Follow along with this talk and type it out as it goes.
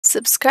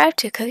Subscribe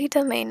to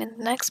cookieDAmain in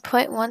the next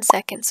 0.1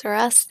 seconds, or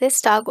else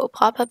this dog will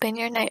pop up in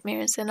your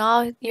nightmares and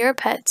all your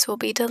pets will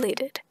be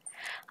deleted.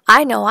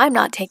 I know I'm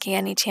not taking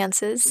any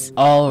chances.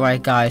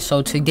 Alright guys,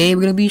 so today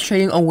we're going to be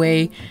trading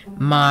away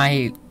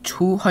my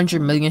 200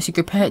 million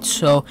secret pets.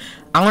 So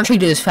I want to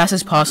trade it as fast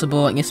as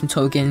possible and get some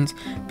tokens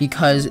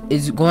because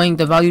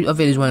the value of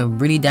it is going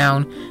really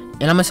down,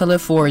 and I'm going to sell it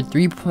for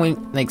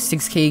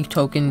 3.6k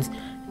tokens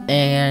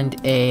and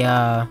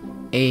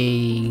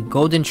a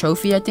golden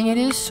trophy, I think it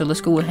is. So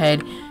let's go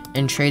ahead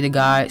and trade the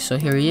guy. So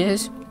here he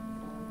is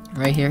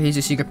right here. He's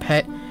a secret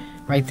pet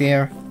right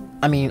there.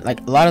 I mean, like,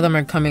 a lot of them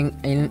are coming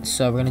in,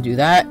 so we're gonna do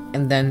that,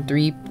 and then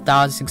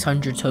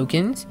 3,600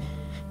 tokens.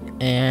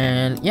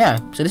 And yeah,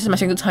 so this is my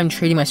second time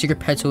trading my secret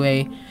pets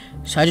away,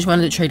 so I just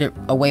wanted to trade it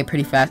away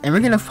pretty fast. And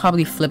we're gonna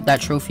probably flip that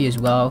trophy as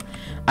well.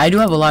 I do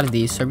have a lot of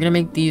these, so we're gonna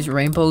make these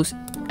rainbows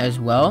as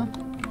well.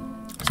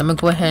 So I'm gonna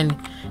go ahead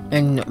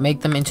and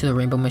make them into the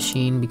rainbow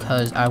machine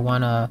because I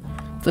wanna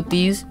flip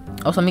these.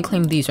 Also, let me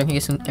claim these so I can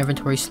get some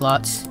inventory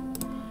slots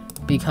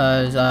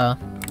because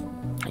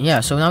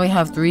yeah, so now we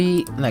have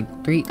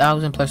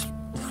 3,000 plus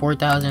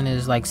 4,000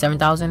 is like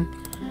 7,000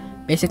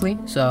 basically.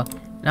 So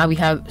now we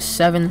have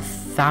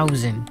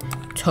 7,000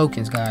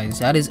 tokens, guys.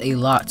 That is a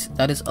lot.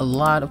 That is a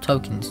lot of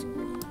tokens.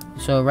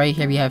 So right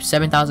here we have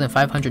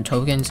 7,500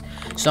 tokens.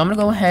 So I'm gonna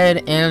go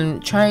ahead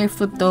and try and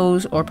flip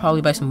those, or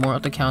probably buy some more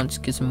other accounts,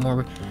 get some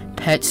more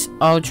pets.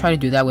 I'll try to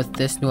do that with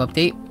this new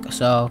update,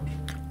 so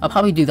I'll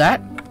probably do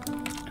that.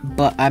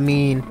 But I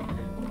mean,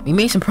 we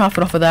made some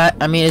profit off of that.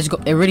 I mean,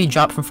 it really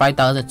dropped from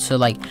 5,000 to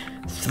like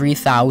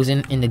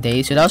 3,000 in the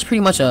day. So that was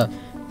pretty much a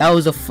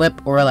flip,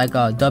 or like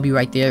a W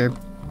right there.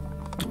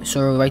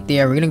 So right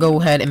there, we're gonna go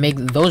ahead and make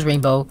those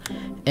rainbow,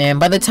 and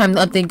by the time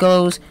the update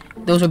goes,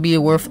 those will be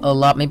worth a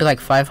lot, maybe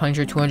like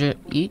 500, 200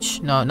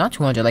 each. No, not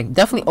 200, like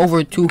definitely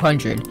over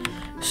 200.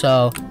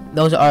 So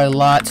those are a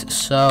lot.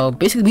 So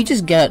basically we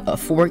just get a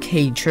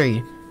 4k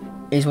trade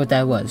is what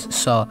that was.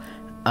 So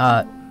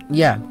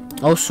yeah,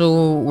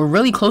 also we're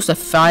really close to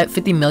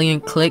 50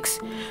 million clicks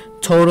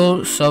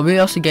total. So we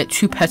also get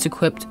 2 pets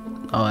equipped.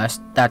 Oh,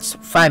 that's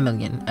 5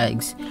 million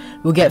eggs.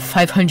 We'll get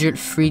 500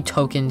 free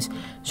tokens.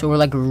 So we're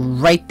like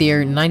right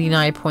there,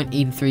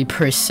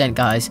 99.83%,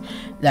 guys.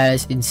 That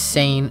is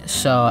insane.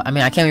 So I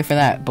mean, I can't wait for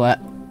that. But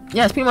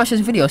yeah, it's pretty much this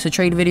video. It's a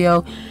trade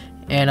video.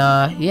 And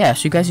yeah,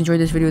 so you guys enjoyed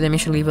this video, then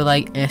make sure to leave a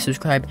like and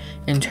subscribe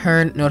and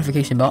turn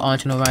notification bell on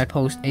to know when I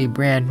post a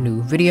brand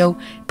new video.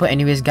 But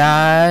anyways,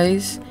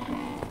 guys,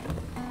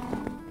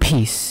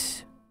 peace.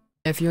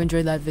 If you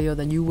enjoyed that video,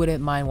 then you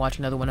wouldn't mind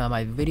watching another one of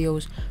my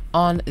videos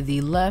on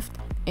the left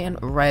and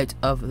right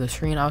of the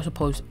screen. I also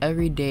post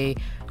every day,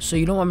 so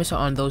you don't want to miss out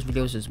on those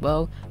videos as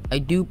well. I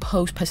do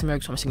post pets and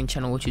lyrics on my second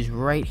channel, which is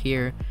right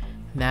here.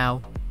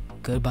 Now,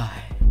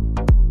 goodbye.